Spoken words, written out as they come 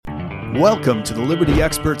Welcome to the Liberty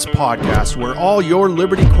Experts Podcast, where all your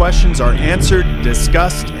liberty questions are answered,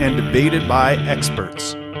 discussed, and debated by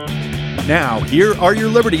experts. Now, here are your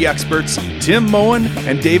liberty experts, Tim Moen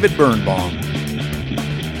and David Birnbaum.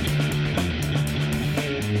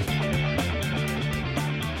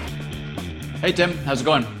 Hey, Tim. How's it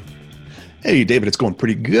going? Hey, David. It's going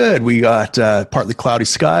pretty good. We got partly cloudy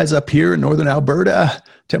skies up here in northern Alberta.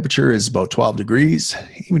 Temperature is about 12 degrees,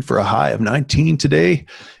 aiming for a high of 19 today.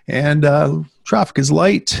 And traffic is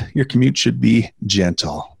light. Your commute should be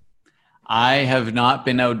gentle. I have not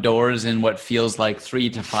been outdoors in what feels like 3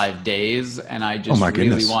 to 5 days, and I just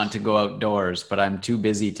really want to go outdoors, but I'm too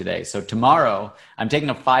busy today. So tomorrow, I'm taking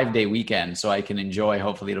a 5-day weekend so I can enjoy.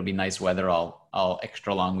 Hopefully, it'll be nice weather all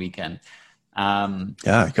extra long weekend. You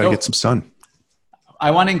got to get some sun.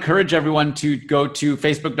 I want to encourage everyone to go to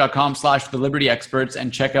facebook.com/the Liberty Experts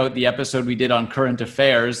and check out the episode we did on current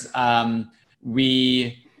affairs.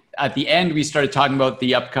 At the end, we started talking about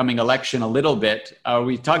the upcoming election a little bit.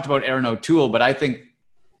 We talked about Aaron O'Toole, but I think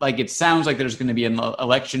it sounds like there's going to be an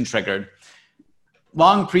election triggered.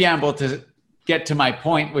 Long preamble to get to my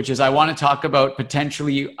point, which is I want to talk about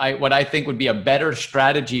potentially what I think would be a better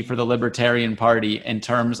strategy for the Libertarian Party in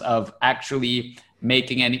terms of actually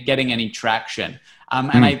getting any traction.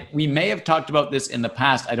 We may have talked about this in the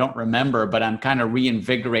past. I don't remember, but I'm kind of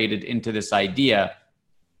reinvigorated into this idea.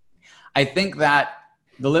 I think that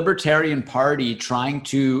the Libertarian Party trying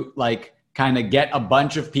to kind of get a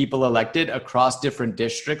bunch of people elected across different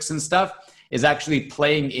districts and stuff is actually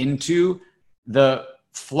playing into the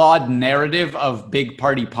flawed narrative of big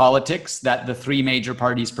party politics that the three major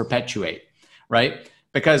parties perpetuate, right?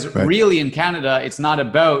 Because really in Canada, it's not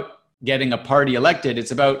about getting a party elected.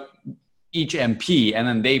 It's about each MP, and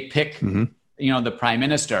then they pick, the prime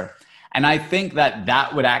minister. And I think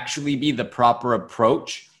that would actually be the proper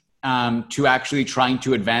approach to actually trying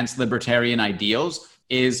to advance libertarian ideals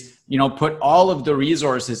is, put all of the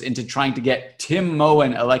resources into trying to get Tim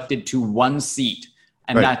Moen elected to one seat,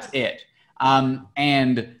 and that's it.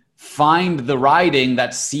 And find the riding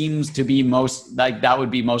that seems to be that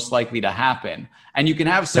would be most likely to happen. And you can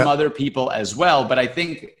have some other people as well, but I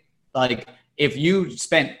think if you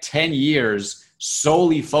spent 10 years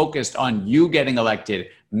solely focused on you getting elected,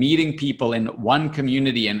 meeting people in one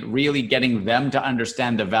community and really getting them to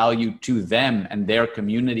understand the value to them and their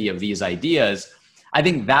community of these ideas, I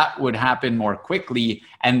think that would happen more quickly.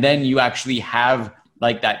 And then you actually have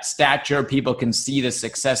that stature. People can see the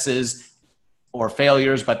successes or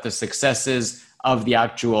failures, but the successes of the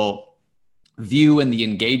actual view and the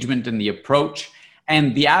engagement and the approach.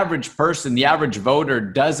 And the average person, the average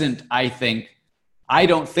voter I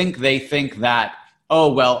don't think they think that,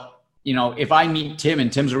 if I meet Tim and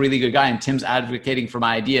Tim's a really good guy and Tim's advocating for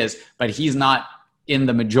my ideas, but he's not in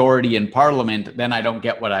the majority in parliament, then I don't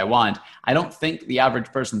get what I want. I don't think the average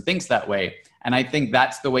person thinks that way. And I think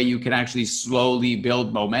that's the way you can actually slowly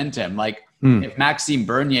build momentum. If Maxime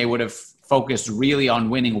Bernier would have focused really on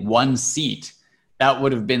winning one seat, that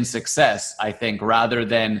would have been success, I think, rather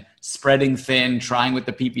than spreading thin, trying with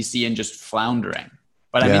the PPC and just floundering.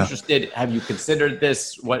 But I'm interested, have you considered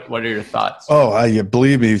this? What are your thoughts? Oh, you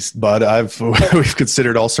believe me, bud. We've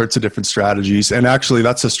considered all sorts of different strategies. And actually,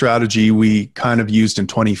 that's a strategy we kind of used in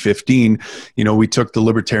 2015. We took the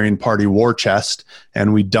Libertarian Party war chest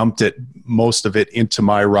and we dumped most of it into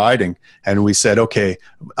my riding. And we said, okay,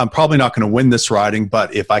 I'm probably not going to win this riding,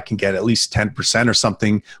 but if I can get at least 10% or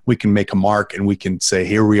something, we can make a mark and we can say,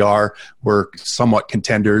 here we are, we're somewhat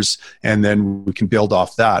contenders, and then we can build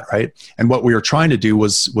off that, right? And what we were trying to do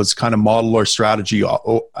was kind of model our strategy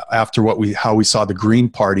after how we saw the Green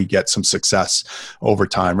Party get some success over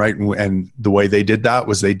time, right? And the way they did that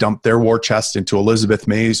was they dumped their war chest into Elizabeth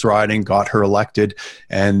May's riding, got her elected,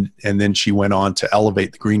 and then she went on to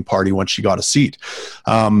elevate the Green Party once she got a seat.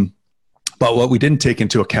 But what we didn't take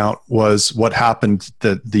into account was what happened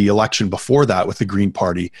the election before that with the Green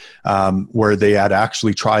Party, where they had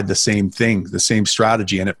actually tried the same thing, the same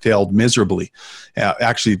strategy, and it failed miserably.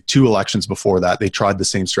 Actually, 2 elections before that, they tried the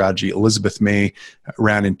same strategy. Elizabeth May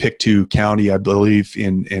ran in Pictou County, I believe,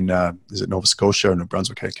 in is it Nova Scotia or New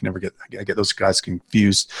Brunswick? I get those guys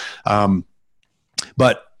confused.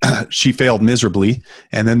 But she failed miserably,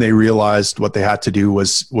 and then they realized what they had to do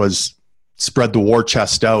was spread the war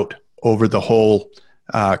chest out over the whole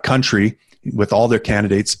country with all their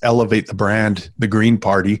candidates, elevate the brand, the Green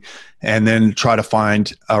Party, and then try to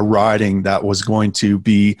find a riding that was going to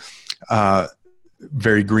be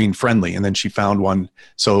very green friendly. And then she found one.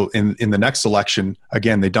 So in the next election,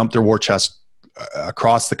 again, they dumped their war chest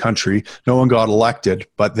across the country. No one got elected,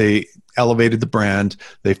 but they elevated the brand.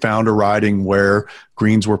 They found a riding where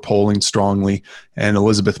Greens were polling strongly, and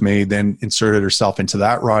Elizabeth May then inserted herself into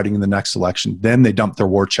that riding in the next election. Then they dumped their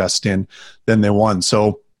war chest in, then they won.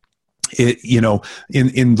 So in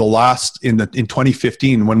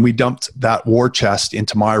 2015, when we dumped that war chest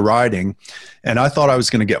into my riding, and I thought I was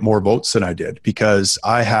going to get more votes than I did because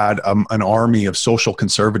I had an army of social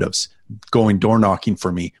conservatives going door knocking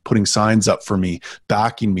for me, putting signs up for me,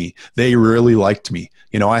 backing me. They really liked me.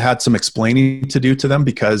 I had some explaining to do to them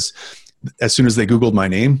because as soon as they Googled my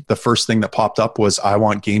name, the first thing that popped up was, I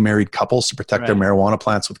want gay married couples to protect their marijuana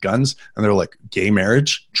plants with guns. And they're like, gay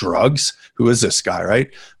marriage, drugs? Who is this guy,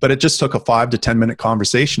 right? But it just took a 5 to 10 minute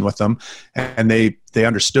conversation with them. And they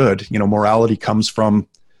understood, morality comes from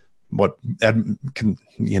what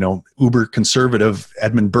uber conservative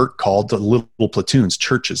Edmund Burke called the little platoons,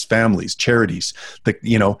 churches, families, charities.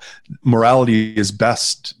 Morality is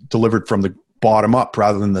best delivered from the bottom up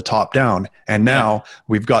rather than the top down. And now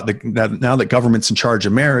we've got now that government's in charge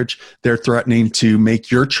of marriage, they're threatening to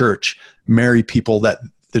make your church marry people that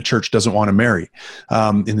the church doesn't want to marry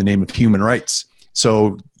in the name of human rights.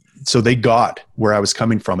 So they got where I was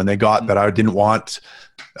coming from, and they got that I didn't want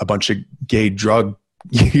a bunch of gay drug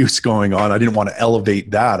use going on. I didn't want to elevate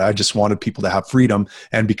that. I just wanted people to have freedom.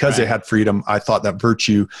 And because they had freedom, I thought that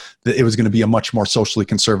it was going to be a much more socially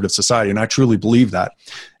conservative society. And I truly believe that.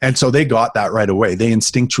 And so they got that right away. They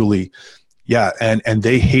instinctually, and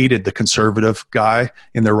they hated the conservative guy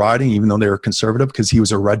in their riding, even though they were conservative, because he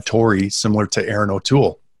was a red Tory, similar to Aaron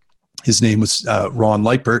O'Toole. His name was Ron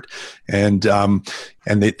Leipert, and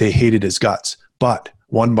they hated his guts. But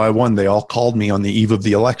one by one, they all called me on the eve of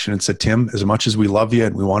the election and said, Tim, as much as we love you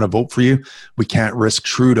and we want to vote for you, we can't risk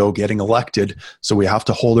Trudeau getting elected. So we have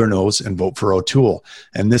to hold our nose and vote for O'Toole.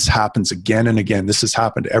 And this happens again and again. This has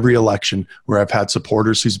happened every election where I've had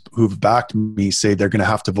supporters who've backed me say they're going to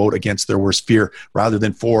have to vote against their worst fear rather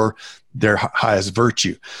than for their highest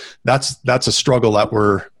virtue. That's a struggle that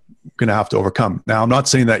we're going to have to overcome. Now, I'm not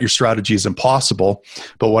saying that your strategy is impossible,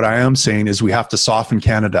 but what I am saying is we have to soften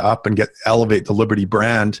Canada up and elevate the Liberty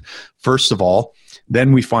brand, first of all.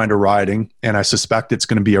 Then we find a riding, and I suspect it's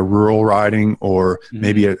going to be a rural riding or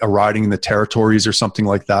maybe a riding in the territories or something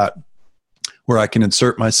like that, where I can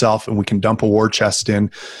insert myself and we can dump a war chest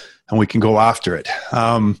in and we can go after it.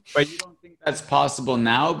 But you don't think that's possible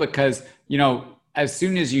now? Because, as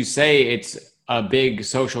soon as you say it's a big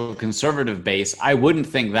social conservative base, I wouldn't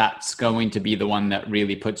think that's going to be the one that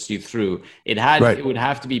really puts you through. It would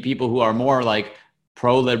have to be people who are more like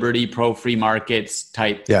pro-liberty, pro-free markets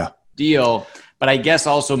type deal. But I guess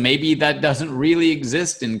also maybe that doesn't really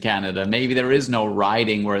exist in Canada. Maybe there is no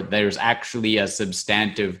riding where there's actually a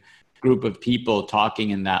substantive group of people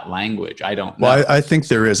talking in that language. I don't know. Well, I think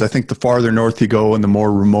there is. I think the farther north you go and the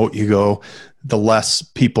more remote you go, the less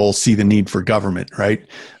people see the need for government, right?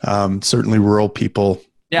 Certainly rural people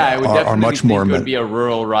are much more. It would be a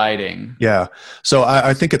rural riding. Yeah. So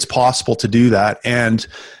I think it's possible to do that. And,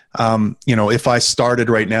 if I started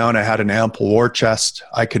right now and I had an ample war chest,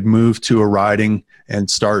 I could move to a riding and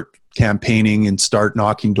start campaigning and start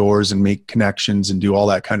knocking doors and make connections and do all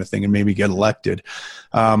that kind of thing and maybe get elected.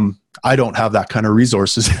 I don't have that kind of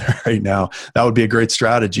resources right now. That would be a great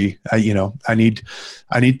strategy. I need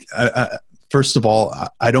first of all,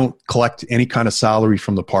 I don't collect any kind of salary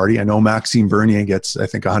from the party. I know Maxime Bernier gets, I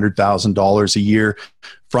think, $100,000 a year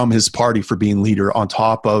from his party for being leader, on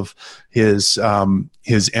top of his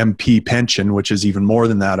MP pension, which is even more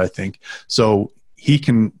than that, I think. So he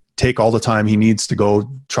can take all the time he needs to go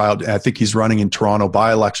try out. I think he's running in Toronto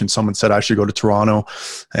by-election. Someone said I should go to Toronto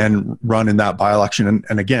and run in that by-election.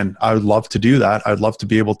 And again, I would love to do that. I'd love to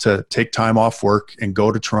be able to take time off work and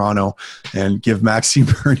go to Toronto and give Maxime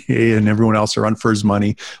Bernier and everyone else a run for his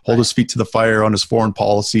money, hold his feet to the fire on his foreign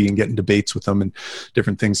policy and get in debates with them and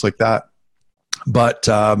different things like that. But,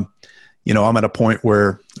 I'm at a point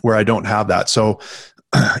where I don't have that. So,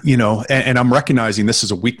 and I'm recognizing this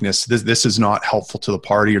is a weakness. This is not helpful to the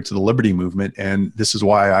party or to the Liberty movement. And this is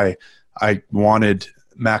why I wanted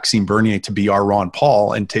Maxime Bernier to be our Ron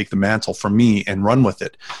Paul and take the mantle from me and run with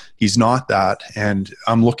it. He's not that. And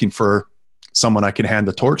I'm looking for someone I can hand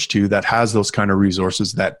the torch to that has those kind of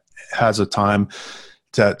resources, that has a time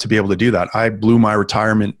to be able to do that. I blew my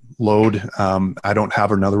retirement load. I don't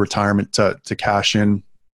have another retirement to cash in.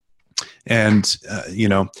 And,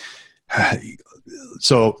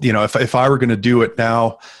 so, if I were going to do it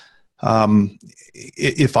now,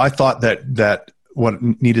 if I thought that what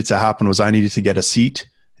needed to happen was I needed to get a seat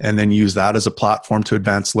and then use that as a platform to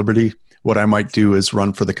advance liberty, what I might do is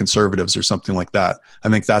run for the Conservatives or something like that. I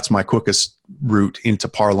think that's my quickest route into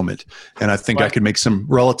Parliament. And I think I could make some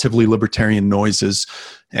relatively libertarian noises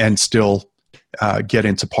and still get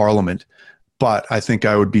into Parliament. But I think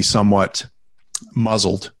I would be somewhat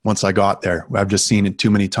muzzled once I got there. I've just seen it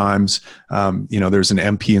too many times. There's an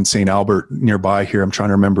MP in St. Albert nearby here. I'm trying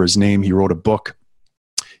to remember his name. He wrote a book.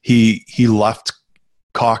 He left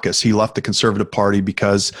caucus. He left the Conservative Party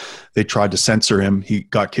because they tried to censor him. He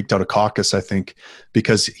got kicked out of caucus, I think,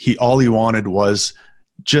 because all he wanted was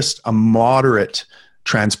just a moderate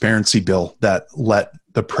transparency bill that let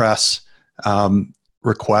the press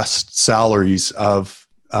request salaries of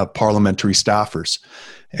parliamentary staffers.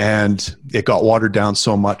 And it got watered down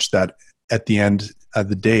so much that at the end of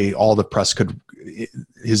the day, all the press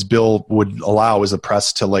his bill would allow is the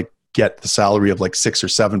press to get the salary of 6 or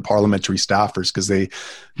 7 parliamentary staffers because they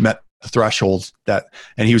met the threshold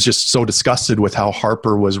and he was just so disgusted with how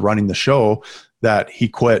Harper was running the show that he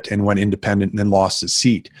quit and went independent and then lost his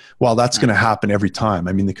seat. Well, that's going to happen every time.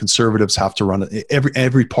 I mean, the Conservatives have to run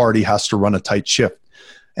every party has to run a tight ship.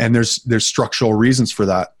 And there's structural reasons for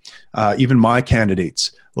that. Even my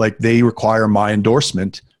candidates, they require my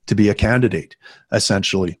endorsement to be a candidate,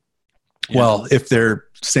 essentially. Yeah. Well, if they're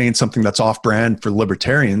saying something that's off-brand for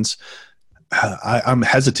libertarians, I'm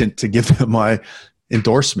hesitant to give them my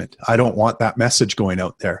endorsement. I don't want that message going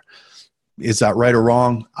out there. Is that right or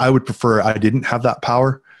wrong? I would prefer I didn't have that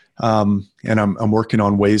power. And I'm working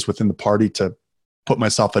on ways within the party to put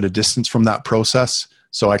myself at a distance from that process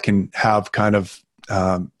so I can have kind of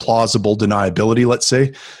plausible deniability, let's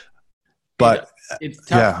say. But it's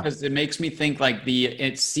tough because it makes me think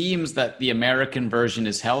it seems that the American version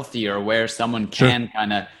is healthier, where someone can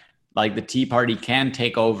kind of the Tea Party can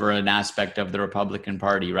take over an aspect of the Republican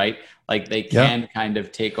Party, right? They can kind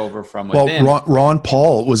of take over from within. Well, Ron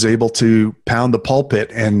Paul was able to pound the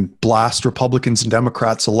pulpit and blast Republicans and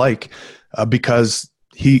Democrats alike because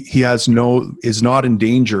he is not in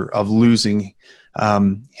danger of losing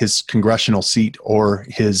his congressional seat or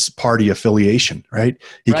his party affiliation, right?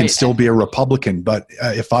 He can still be a Republican, but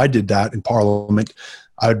if I did that in Parliament,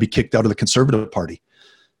 I would be kicked out of the Conservative Party.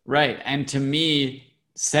 Right. And to me,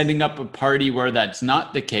 setting up a party where that's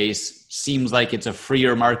not the case seems like it's a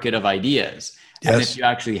freer market of ideas. Yes. And if you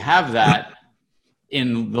actually have that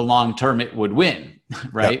in the long term, it would win,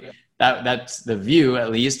 right? Yep. That's the view, at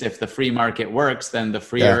least. If the free market works, then the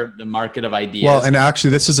freer the market of ideas. Well, and actually,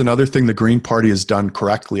 this is another thing the Green Party has done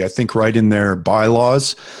correctly. I think right in their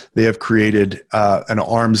bylaws, they have created an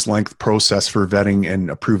arm's length process for vetting and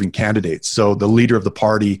approving candidates. So the leader of the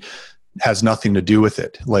party has nothing to do with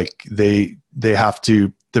it. They have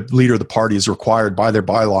to. The leader of the party is required by their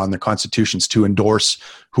bylaw and their constitutions to endorse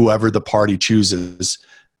whoever the party chooses.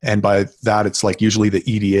 And by that, it's usually the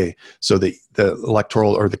EDA. So the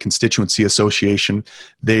electoral or the constituency association,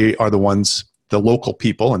 they are the ones, the local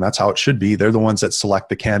people, and that's how it should be. They're the ones that select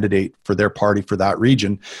the candidate for their party for that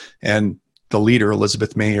region. And the leader,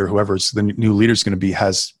 Elizabeth May or whoever's the new leader is going to be,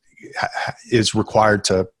 is required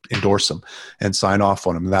to endorse them and sign off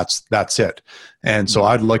on them. That's it. And so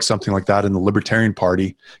I'd like something like that in the Libertarian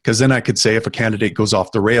Party, because then I could say if a candidate goes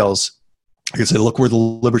off the rails, I can say, look, we're the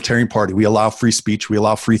Libertarian Party. We allow free speech. We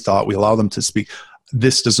allow free thought. We allow them to speak.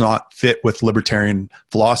 This does not fit with libertarian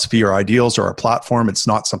philosophy or ideals or our platform. It's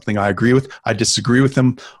not something I agree with. I disagree with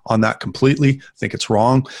them on that completely. I think it's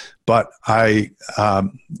wrong. But I'm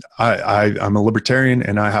a libertarian,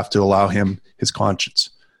 and I have to allow him his conscience.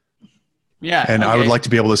 Yeah. And I would like to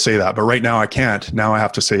be able to say that. But right now I can't. Now I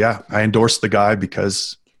have to say, I endorse the guy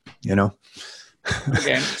because,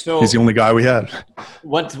 Okay, so he's the only guy we had.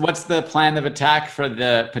 What's the plan of attack for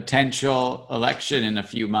the potential election in a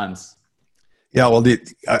few months? Yeah, well,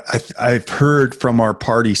 I've heard from our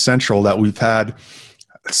party central that we've had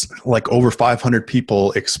over 500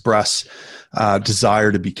 people express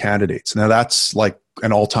desire to be candidates. Now that's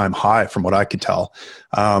an all-time high from what I could tell.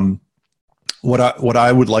 What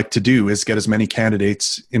I would like to do is get as many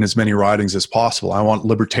candidates in as many ridings as possible. I want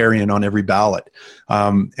libertarian on every ballot.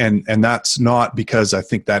 And that's not because I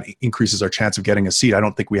think that increases our chance of getting a seat. I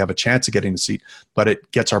don't think we have a chance of getting a seat, but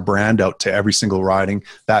it gets our brand out to every single riding.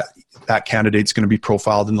 That candidate's going to be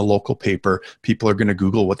profiled in the local paper. People are going to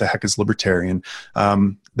Google what the heck is libertarian.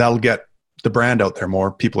 That'll get the brand out there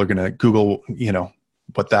more. People are going to Google,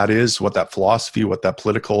 what that is, what that philosophy, what that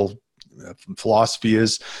political philosophy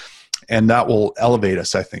is. And that will elevate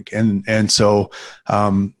us, I think. And so,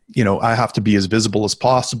 I have to be as visible as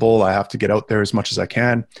possible. I have to get out there as much as I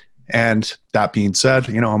can. And that being said,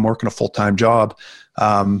 I'm working a full-time job.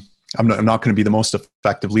 I'm not going to be the most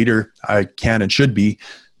effective leader I can and should be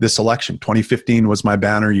this election. 2015 was my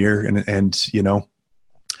banner year.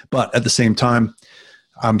 But at the same time,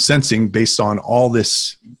 I'm sensing, based on all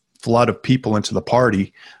this flood of people into the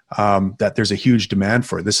party, that there's a huge demand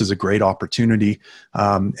for it. This is a great opportunity.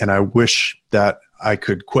 And I wish that I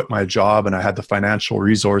could quit my job and I had the financial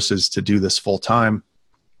resources to do this full time.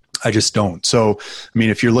 I just don't. So, I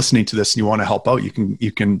mean, if you're listening to this and you want to help out, you can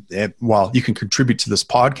contribute to this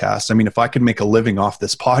podcast. I mean, if I could make a living off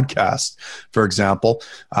this podcast, for example,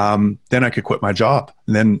 then I could quit my job.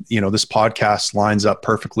 And then, this podcast lines up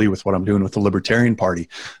perfectly with what I'm doing with the Libertarian Party.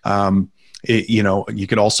 You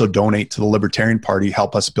could also donate to the Libertarian Party,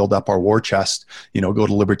 help us build up our war chest, go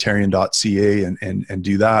to libertarian.ca and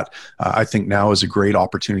do that. I think now is a great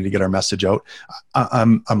opportunity to get our message out.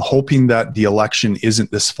 I'm hoping that the election isn't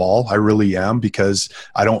this fall. I really am, because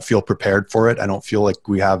I don't feel prepared for it. I don't feel like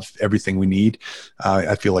we have everything we need.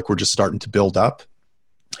 I feel like we're just starting to build up.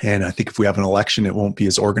 And I think if we have an election, it won't be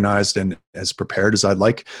as organized and as prepared as I'd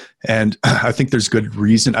like. And I think there's good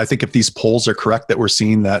reason. I think if these polls are correct, that we're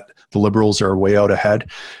seeing that the Liberals are way out ahead.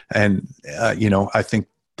 And, I think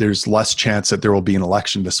there's less chance that there will be an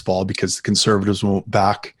election this fall, because the Conservatives won't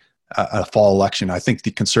back a fall election. I think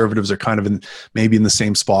the Conservatives are kind of maybe in the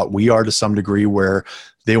same spot we are to some degree, where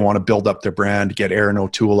they want to build up their brand, get Aaron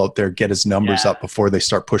O'Toole out there, get his numbers up before they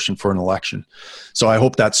start pushing for an election. So I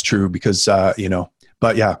hope that's true, because,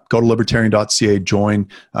 but yeah, go to libertarian.ca, join,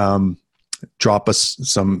 drop us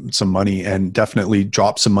some money, and definitely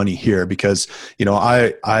drop some money here, because,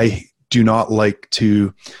 I do not like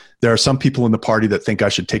to, there are some people in the party that think I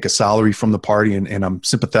should take a salary from the party, and I'm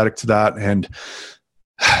sympathetic to that. And,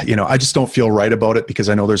 I just don't feel right about it, because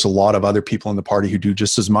I know there's a lot of other people in the party who do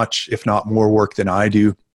just as much, if not more work than I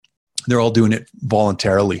do. They're all doing it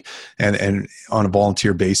voluntarily and on a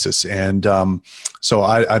volunteer basis. And so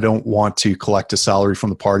I don't want to collect a salary from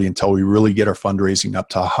the party until we really get our fundraising up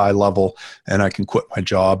to a high level and I can quit my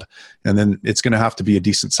job. And then it's going to have to be a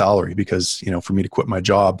decent salary, because, for me to quit my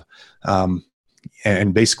job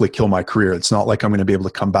and basically kill my career, it's not like I'm going to be able to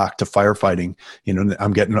come back to firefighting.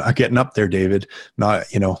 I'm getting up there, David. Not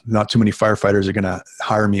too many firefighters are going to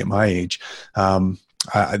hire me at my age.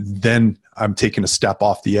 Then I'm taking a step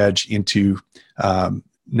off the edge into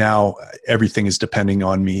now everything is depending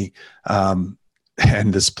on me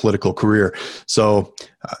and this political career. So,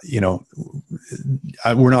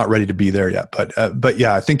 we're not ready to be there yet. But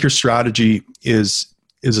yeah, I think your strategy is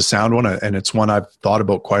a sound one, and it's one I've thought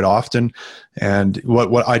about quite often. And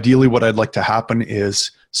what ideally what I'd like to happen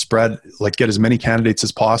is get as many candidates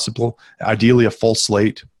as possible, ideally a full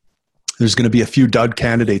slate. There's going to be a few dud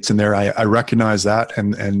candidates in there. I recognize that.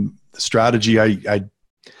 And the strategy I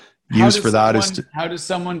use for that is how does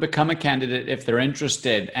someone become a candidate if they're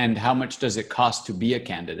interested, and how much does it cost to be a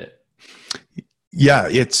candidate? Yeah,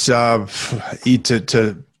 it's to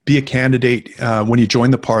be a candidate. When you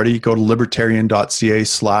join the party, go to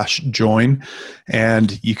libertarian.ca/join,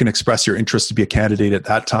 and you can express your interest to be a candidate at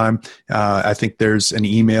that time. I think there's an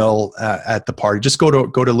email at the party. Just go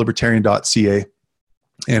to libertarian.ca.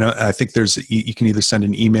 And I think you can either send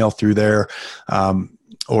an email through there,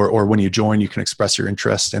 or when you join, you can express your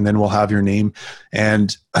interest, and then we'll have your name.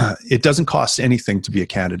 And it doesn't cost anything to be a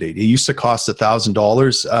candidate. It used to cost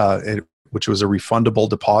 $1,000, which was a refundable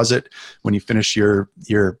deposit. When you finish your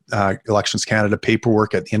Elections Canada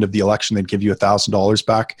paperwork at the end of the election, they'd give you $1,000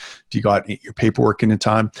 back if you got your paperwork in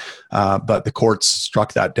time. But the courts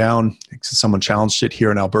struck that down. Someone challenged it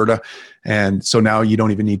here in Alberta. And so now you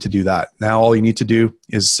don't even need to do that. Now all you need to do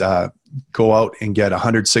is go out and get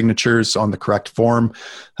 100 signatures on the correct form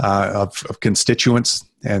of constituents.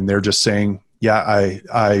 And they're just saying, yeah,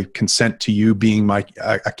 I consent to you being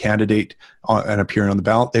a candidate and appearing on the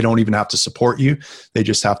ballot. They don't even have to support you. They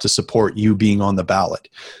just have to support you being on the ballot.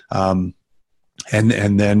 And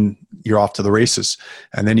then you're off to the races.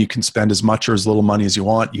 And then you can spend as much or as little money as you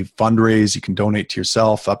want. You fundraise, you can donate to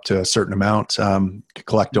yourself up to a certain amount,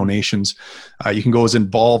 collect donations. You can go as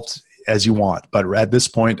involved as you want. But at this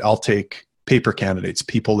point, I'll take paper candidates,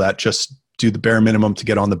 people that just do the bare minimum to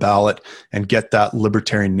get on the ballot and get that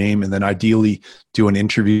libertarian name, and then ideally do an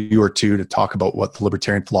interview or two to talk about what the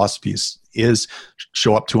libertarian philosophy is,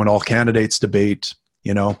 show up to an all candidates debate,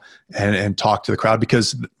 and talk to the crowd,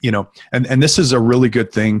 because, and this is a really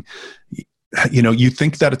good thing. You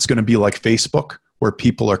think that it's going to be like Facebook, where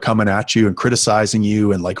people are coming at you and criticizing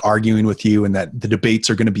you and like arguing with you, and that the debates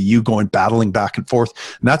are going to be you battling back and forth.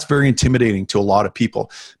 And that's very intimidating to a lot of people,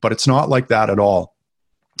 but it's not like that at all.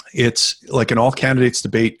 It's like an all candidates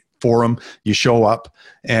debate forum. You show up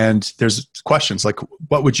and there's questions like,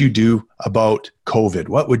 what would you do about COVID?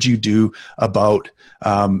 What would you do about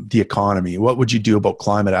the economy? What would you do about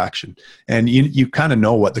climate action? And you kind of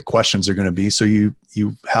know what the questions are going to be. So you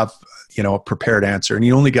have a prepared answer, and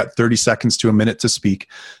you only got 30 seconds to a minute to speak.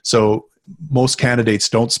 So most candidates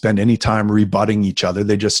don't spend any time rebutting each other.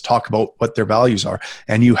 They just talk about what their values are.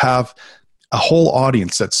 And you have a whole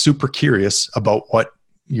audience that's super curious about what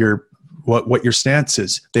your stance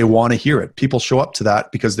is. They want to hear it. People show up to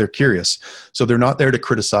that because they're curious. So they're not there to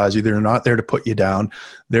criticize you. They're not there to put you down.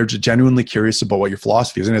 They're just genuinely curious about what your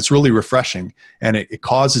philosophy is. And it's really refreshing. And it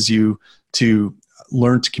causes you to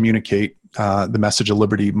learn to communicate the message of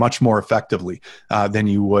liberty much more effectively than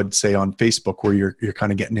you would, say, on Facebook, where you're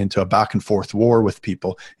kind of getting into a back and forth war with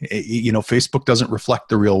people. Facebook doesn't reflect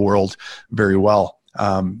the real world very well.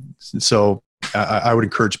 So I would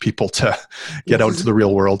encourage people to get out to the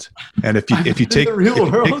real world. And if you take the real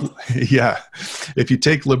world, if you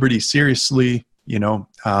take liberty seriously, you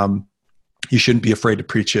shouldn't be afraid to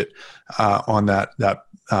preach it on that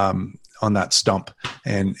stump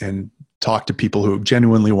and talk to people who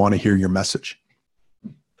genuinely want to hear your message.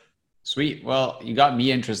 Sweet. Well, you got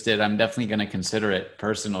me interested. I'm definitely going to consider it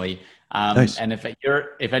personally. Nice. And if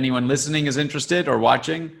anyone listening is interested or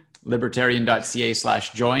watching,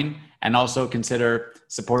 libertarian.ca/join, and also consider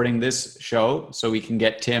supporting this show so we can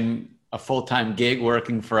get Tim a full-time gig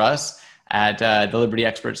working for us at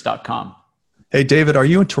thelibertyexperts.com. Hey, David, are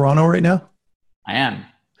you in Toronto right now? I am.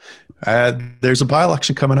 There's a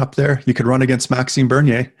by-election coming up there. You could run against Maxime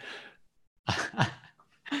Bernier.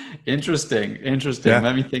 Interesting. Yeah.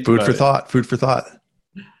 Let me think Food about for it. thought.